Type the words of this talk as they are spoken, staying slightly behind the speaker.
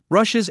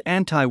Russia's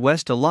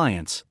anti-West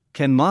alliance,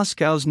 can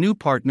Moscow's new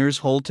partners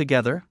hold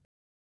together?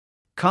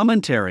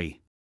 Commentary.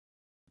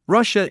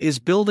 Russia is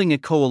building a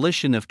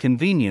coalition of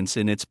convenience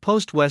in its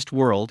post-West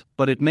world,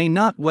 but it may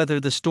not weather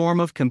the storm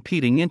of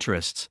competing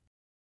interests.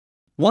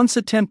 Once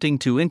attempting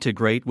to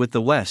integrate with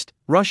the West,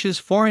 Russia's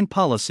foreign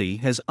policy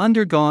has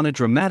undergone a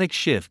dramatic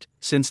shift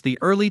since the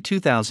early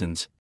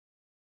 2000s.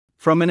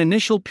 From an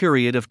initial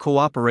period of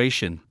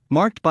cooperation,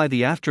 marked by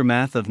the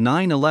aftermath of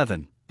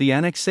 9/11, the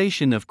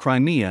annexation of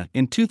Crimea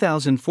in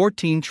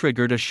 2014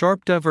 triggered a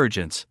sharp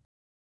divergence.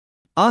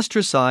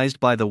 Ostracized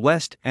by the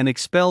West and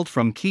expelled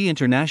from key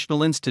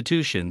international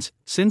institutions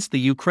since the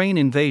Ukraine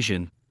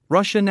invasion,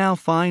 Russia now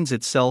finds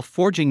itself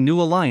forging new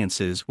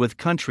alliances with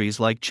countries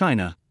like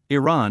China,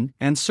 Iran,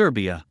 and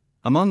Serbia,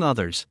 among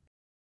others.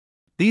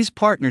 These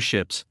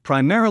partnerships,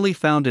 primarily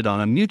founded on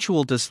a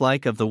mutual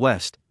dislike of the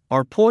West,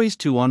 are poised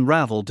to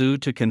unravel due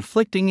to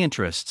conflicting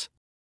interests.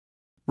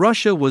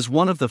 Russia was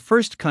one of the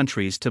first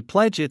countries to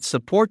pledge its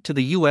support to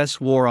the U.S.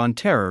 war on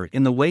terror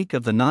in the wake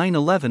of the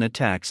 9/11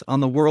 attacks on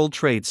the World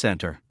Trade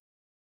Center.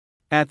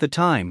 At the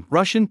time,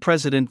 Russian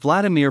President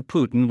Vladimir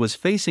Putin was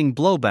facing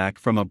blowback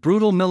from a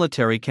brutal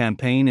military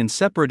campaign in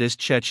separatist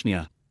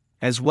Chechnya,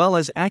 as well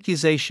as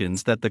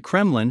accusations that the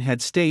Kremlin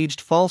had staged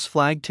false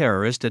flag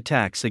terrorist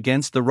attacks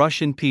against the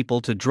Russian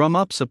people to drum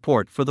up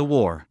support for the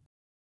war.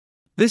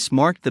 This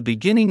marked the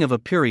beginning of a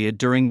period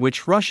during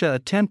which Russia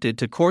attempted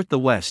to court the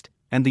West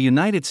and the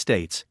United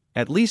States,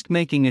 at least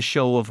making a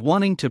show of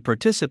wanting to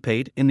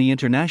participate in the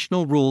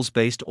international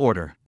rules-based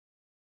order.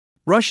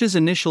 Russia's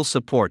initial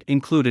support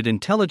included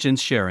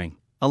intelligence sharing,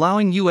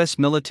 allowing U.S.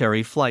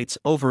 military flights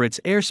over its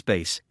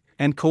airspace,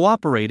 and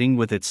cooperating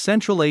with its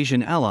Central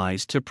Asian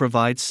allies to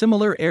provide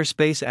similar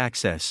airspace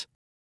access.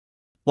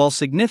 While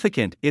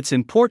significant, it's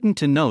important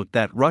to note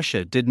that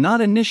Russia did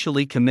not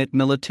initially commit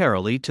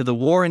militarily to the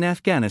war in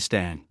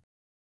Afghanistan.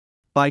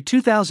 By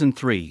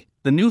 2003,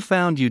 the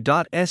newfound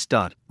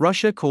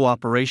U.S.-Russia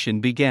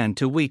cooperation began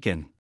to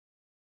weaken.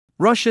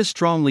 Russia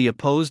strongly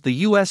opposed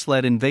the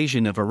U.S.-led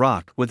invasion of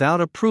Iraq without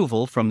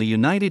approval from the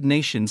United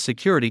Nations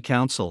Security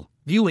Council,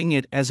 viewing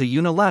it as a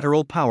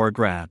unilateral power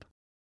grab.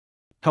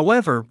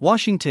 However,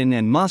 Washington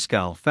and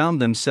Moscow found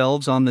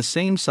themselves on the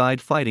same side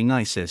fighting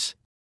ISIS.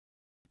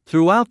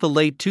 Throughout the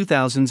late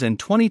 2000s and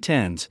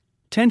 2010s,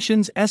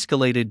 tensions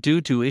escalated due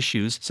to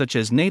issues such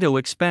as NATO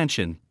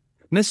expansion,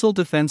 missile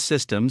defense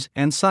systems,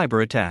 and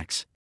cyber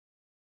attacks.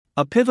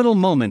 A pivotal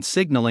moment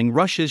signaling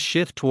Russia's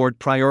shift toward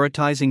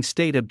prioritizing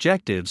state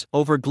objectives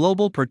over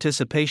global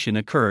participation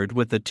occurred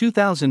with the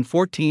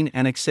 2014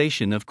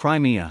 annexation of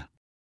Crimea.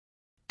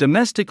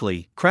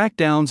 Domestically,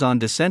 crackdowns on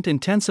dissent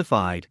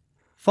intensified,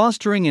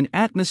 fostering an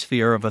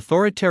atmosphere of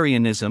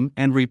authoritarianism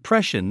and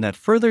repression that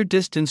further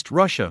distanced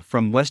Russia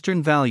from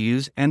Western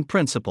values and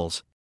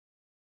principles.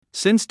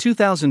 Since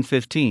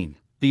 2015,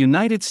 the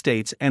United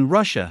States and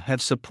Russia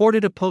have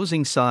supported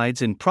opposing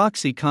sides in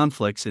proxy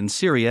conflicts in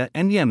Syria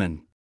and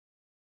Yemen.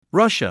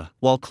 Russia,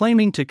 while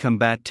claiming to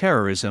combat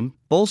terrorism,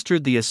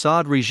 bolstered the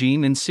Assad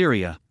regime in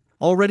Syria,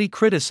 already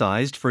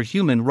criticized for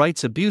human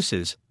rights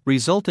abuses,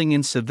 resulting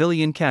in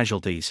civilian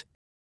casualties.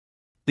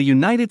 The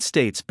United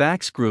States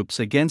backs groups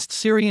against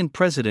Syrian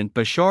President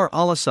Bashar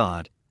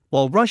al-Assad,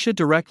 while Russia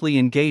directly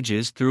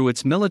engages through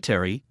its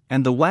military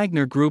and the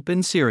Wagner Group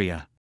in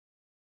Syria.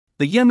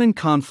 The Yemen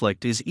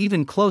conflict is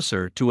even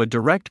closer to a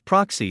direct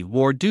proxy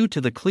war due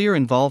to the clear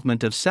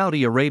involvement of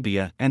Saudi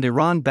Arabia and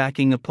Iran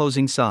backing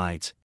opposing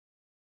sides.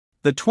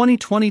 The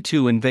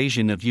 2022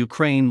 invasion of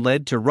Ukraine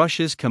led to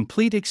Russia's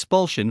complete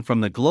expulsion from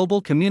the global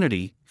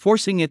community,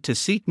 forcing it to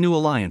seek new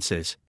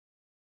alliances.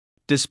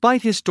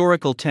 Despite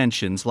historical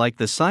tensions like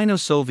the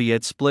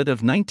Sino-Soviet split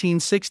of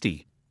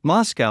 1960,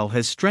 Moscow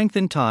has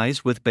strengthened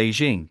ties with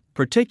Beijing,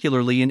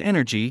 particularly in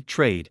energy,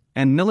 trade,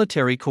 and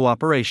military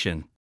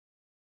cooperation.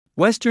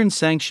 Western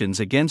sanctions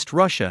against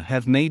Russia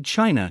have made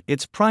China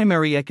its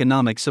primary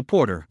economic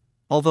supporter,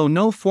 although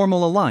no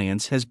formal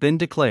alliance has been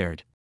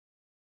declared.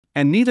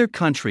 And neither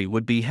country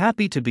would be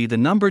happy to be the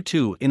number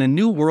two in a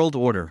new world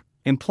order,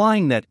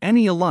 implying that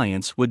any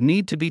alliance would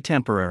need to be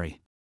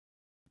temporary.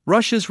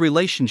 Russia's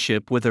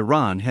relationship with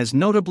Iran has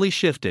notably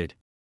shifted.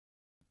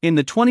 In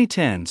the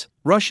 2010s,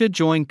 Russia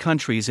joined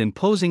countries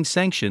imposing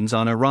sanctions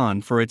on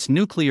Iran for its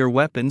nuclear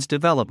weapons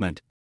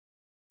development.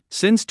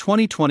 Since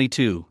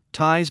 2022,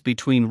 ties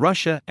between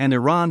Russia and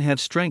Iran have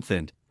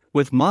strengthened,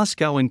 with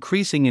Moscow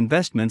increasing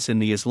investments in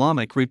the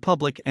Islamic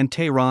Republic and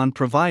Tehran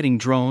providing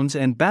drones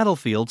and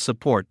battlefield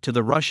support to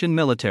the Russian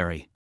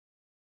military.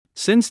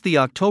 Since the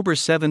October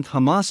 7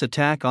 Hamas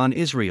attack on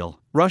Israel,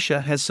 Russia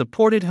has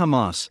supported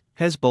Hamas,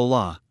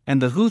 Hezbollah, and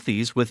the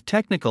Houthis with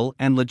technical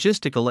and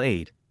logistical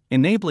aid,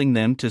 enabling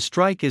them to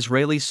strike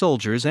Israeli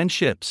soldiers and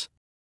ships.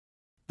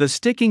 The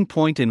sticking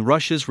point in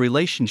Russia's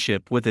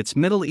relationship with its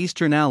Middle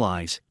Eastern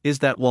allies is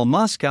that while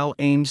Moscow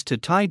aims to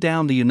tie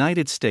down the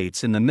United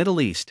States in the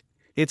Middle East,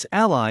 its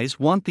allies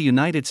want the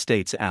United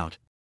States out.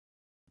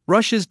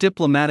 Russia's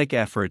diplomatic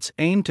efforts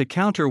aim to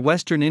counter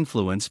Western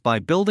influence by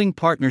building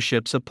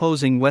partnerships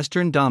opposing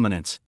Western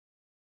dominance.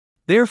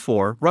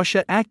 Therefore,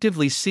 Russia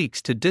actively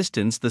seeks to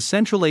distance the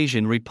Central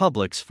Asian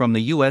republics from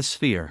the U.S.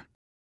 sphere.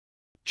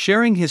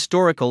 Sharing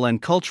historical and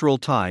cultural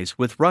ties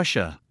with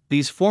Russia,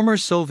 these former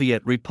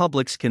Soviet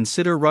republics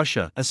consider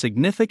Russia a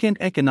significant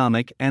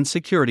economic and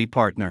security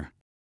partner.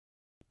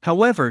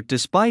 However,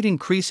 despite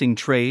increasing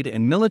trade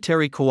and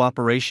military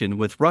cooperation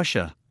with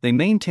Russia, they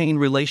maintain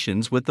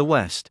relations with the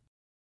West.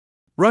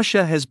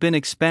 Russia has been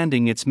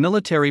expanding its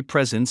military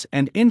presence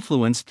and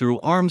influence through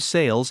arms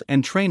sales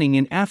and training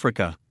in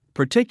Africa,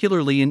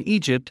 particularly in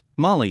Egypt,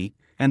 Mali,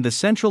 and the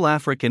Central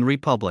African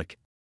Republic.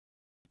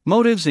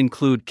 Motives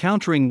include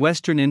countering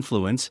Western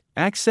influence,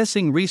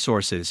 accessing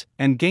resources,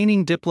 and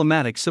gaining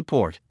diplomatic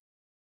support.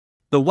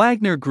 The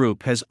Wagner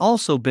Group has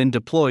also been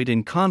deployed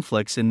in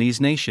conflicts in these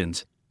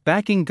nations,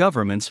 backing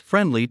governments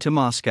friendly to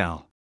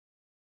Moscow.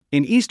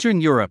 In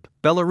Eastern Europe,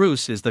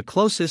 Belarus is the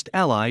closest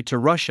ally to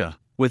Russia,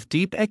 with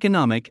deep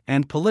economic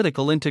and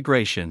political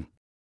integration.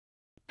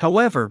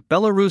 However,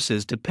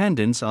 Belarus's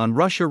dependence on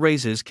Russia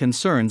raises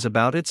concerns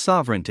about its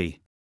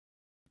sovereignty.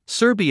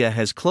 Serbia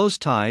has close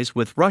ties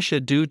with Russia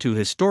due to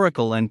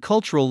historical and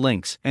cultural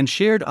links and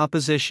shared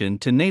opposition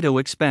to NATO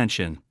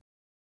expansion.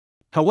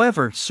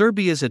 However,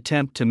 Serbia's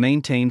attempt to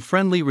maintain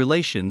friendly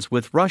relations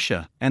with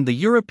Russia and the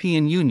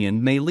European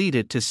Union may lead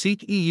it to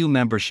seek EU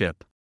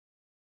membership.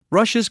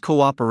 Russia's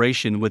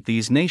cooperation with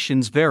these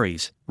nations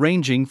varies,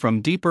 ranging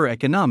from deeper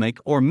economic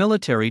or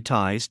military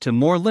ties to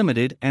more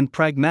limited and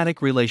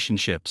pragmatic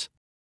relationships.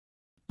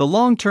 The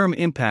long-term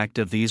impact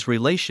of these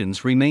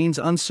relations remains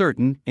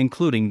uncertain,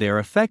 including their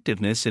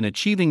effectiveness in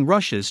achieving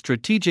Russia's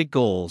strategic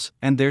goals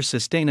and their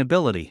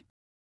sustainability.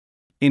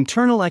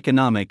 Internal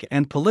economic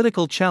and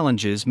political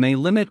challenges may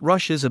limit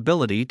Russia's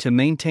ability to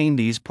maintain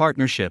these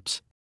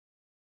partnerships.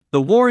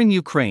 The war in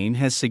Ukraine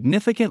has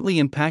significantly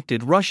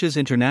impacted Russia's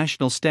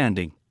international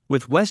standing,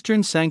 with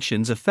Western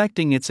sanctions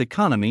affecting its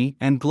economy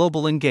and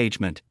global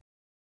engagement.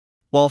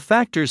 While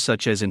factors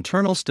such as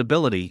internal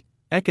stability,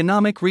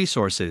 economic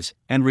resources,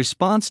 and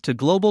response to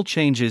global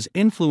changes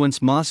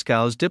influence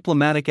Moscow's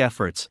diplomatic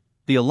efforts,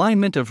 the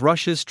alignment of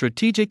Russia's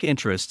strategic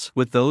interests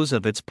with those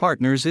of its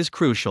partners is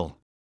crucial.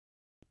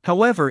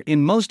 However,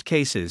 in most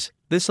cases,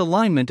 this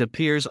alignment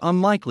appears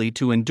unlikely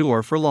to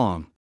endure for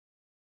long.